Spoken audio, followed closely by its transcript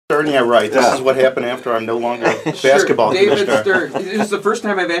Stern, yeah, right. This is what happened after I'm no longer basketball David commissioner. Stern. This is the first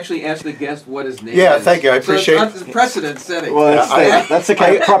time I've actually asked the guest what his name is. Yeah, thank you. I appreciate it. So it's precedent setting. Well, that's the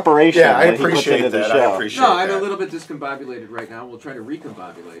kind of preparation. Yeah, I that he puts appreciate into the that. show. I appreciate No, I'm that. a little bit discombobulated right now. We'll try to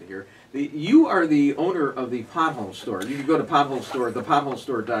recombobulate here. You are the owner of the Pothole Store. You can go to Pothole Store,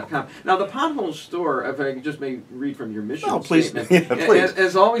 potholes-store.com. Now, the Pothole Store, if I just may read from your mission statement, please.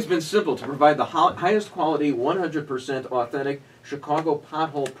 has always been simple to provide the highest quality, 100% authentic Chicago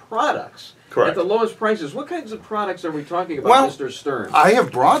pothole products. Correct. At the lowest prices. What kinds of products are we talking about, Mr. Stern? I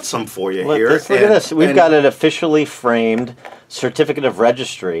have brought some for you here. Look at this. We've got an officially framed certificate of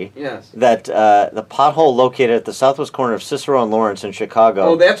registry. Yes. That the pothole located at the southwest corner of Cicero and Lawrence in Chicago.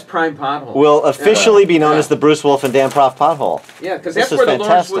 Oh, that's prime pothole. Will officially be known as the Bruce Wolf and Dan Proft pothole. Yeah, because that's where the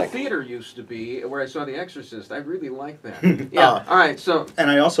Lawrence Wood Theater used to be, where I saw The Exorcist. I really like that. Yeah. All right. So. And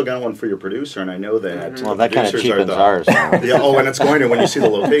I also got one for your producer, and I know that. Well, that kind of cheapens ours. Yeah. Oh, and it's going to when you see the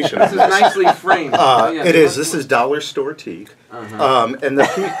location. This is nicely framed. It is. This is Dollar Store teak, and the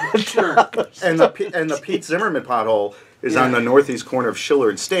Pete Zimmerman pothole is on the northeast corner of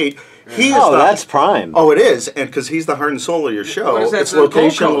Schiller State. That's prime. Oh, it is, and because he's the heart and soul of your show, what is that, it's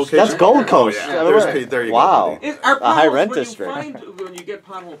location. That's Gold Coast. Oh, yeah. There you go. Are a high rent district. When you get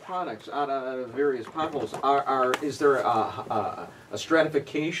pothole products out of various potholes, is there a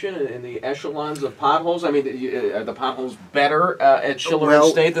stratification in the echelons of potholes? I mean, are the potholes better at Schiller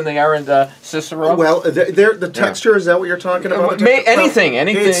State than they are in Cicero? Well, the texture, is that what you're talking about?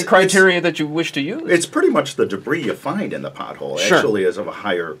 Anything criteria that you wish to use. It's pretty much the debris you find in the pothole actually is of a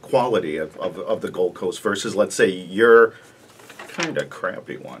higher quality of the Gold Coast versus, let's say, your kind of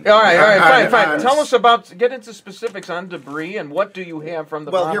crappy one. All right, fine. Tell us get into specifics on debris and what do you have from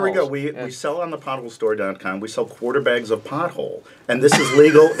the potholes. Well, here we go. We sell on the pothole-store.com. We sell quarter bags of pothole, and this is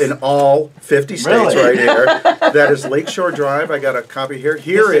legal in all 50 states right here. That is Lakeshore Drive. I got a copy here.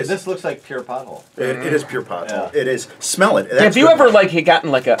 This looks like pure pothole. It is pure pothole. Yeah. It is. Smell it. Have you ever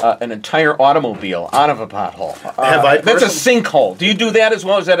gotten an entire automobile out of a pothole? Have I? That's a sinkhole. Do you do that as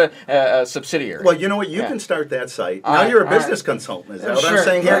well? Is that a subsidiary? Well, you know what? You can start that site. Now you're a business consultant. Is that what I'm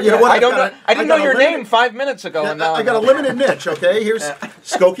saying here? You know what? I didn't know your name 5 minutes ago. Yeah, and now I got a limited niche. Okay, here's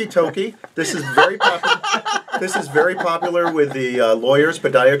Skokie Tokie. This is very popular. This is very popular with the lawyers,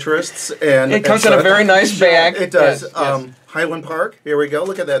 podiatrists, and it comes in a very nice bag. It does. Yes. Highland Park. Here we go.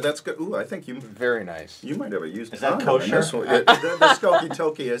 Look at that. That's good. Ooh, I think you. Very nice. You might have a used. Is that kosher? The Skokie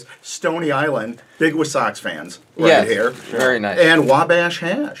Tokie is Stony Island. Big with Sox fans right here. Very nice. And Wabash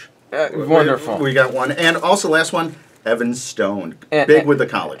Hash. Wonderful. We got one, and also last one. Evans Stone, big with the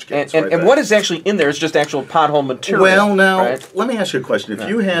college kids. And what is actually in there is just actual pothole material. Well, now, let me ask you a question. If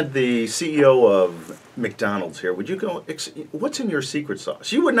you had the CEO of McDonald's here, would you go, what's in your secret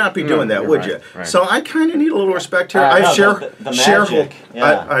sauce? You would not be doing that, would you? Right. So I kind of need a little respect here. I have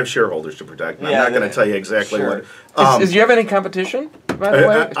shareholders to protect, and I'm not going to tell you exactly what. Do you have any competition, by the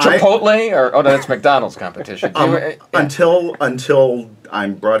way? Chipotle? No, that's McDonald's competition. Until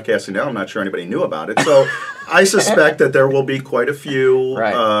I'm broadcasting now, I'm not sure anybody knew about it. So I suspect that there will be quite a few.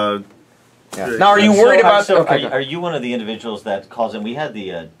 Now, are you worried about? Are you one of the individuals that calls in? We had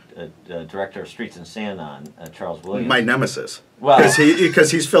the director of Streets and Sand on, Charles Williams. My nemesis. Well,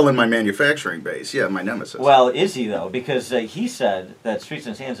 because he's filling my manufacturing base. Yeah, my nemesis. Well, is he though? Because he said that Streets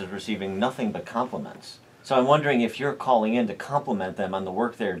and Sands is receiving nothing but compliments. So I'm wondering if you're calling in to compliment them on the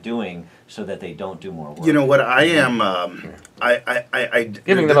work they're doing so that they don't do more work. You know what? I am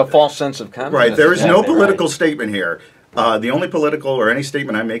giving them a false sense of confidence. Right. There is no political statement here. The only political or any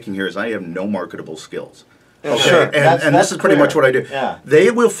statement I'm making here is I have no marketable skills. Okay. Sure. And this is pretty much what I do. Yeah. They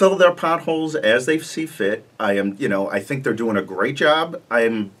will fill their potholes as they see fit. I think they're doing a great job. I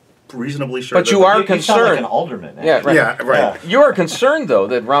am reasonably sure. But you are concerned. You sound like an alderman. Yeah, right. Yeah, right. You are concerned, though,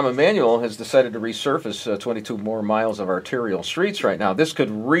 that Rahm Emanuel has decided to resurface 22 more miles of arterial streets right now. This could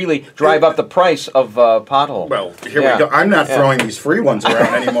really drive up the price of pothole. Well, here we go. I'm not throwing these free ones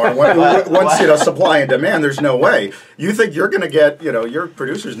around anymore. Once supply and demand, there's no way. You think you're going to get, your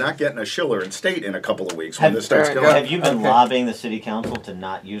producer's not getting a Schiller and State in a couple of weeks when this starts going. Have you been lobbying the city council to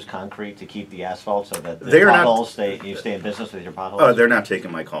not use concrete to keep the asphalt so that the potholes you stay in business with your potholes? They're not taking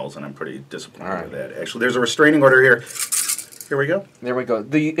my calls. And I'm pretty disappointed with that. Actually, there's a restraining order here. Here we go. There we go.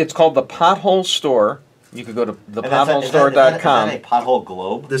 It's called the Pothole Store. You could go to potholes-store.com. Is that a pothole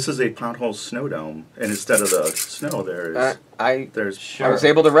globe? This is a pothole snow dome, and instead of the snow, I was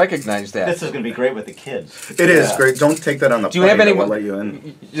able to recognize that. This is going to be great with the kids. It is great. Don't take that on the plane. Do you have anyone? Let you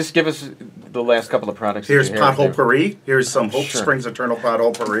in. Just give us the last couple of products. Here's that you have Pothole there. Paris. Here's some Hope Sure. Springs Eternal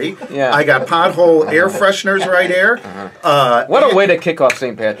Pothole Paris. Yeah. I got Pothole air fresheners right here. What a way to kick off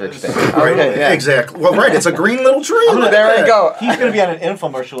St. Patrick's Day. Right, Okay, yeah. exactly. Well, right, it's a green little tree. Look at There we that. go. He's going to be on an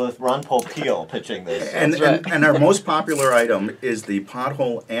infomercial with Ron Popeil pitching this. And, That's right. and our most popular item is the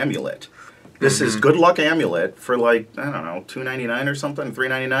Pothole amulet. This is good luck amulet for like, I don't know, $2.99 or something,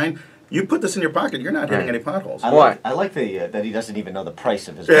 $3.99. You put this in your pocket, you're not hitting any potholes. Why? I like the that he doesn't even know the price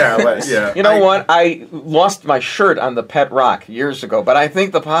of his. Yeah, merchandise. yeah. You know what? I lost my shirt on the Pet Rock years ago, but I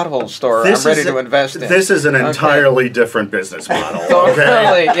think the Pothole Store I'm ready to invest in. This is an entirely different business model.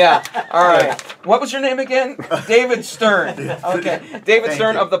 Totally, Okay? yeah. All right. What was your name again? David Stern. Okay. David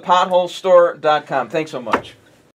Stern you. of the potholestore.com. Thanks so much.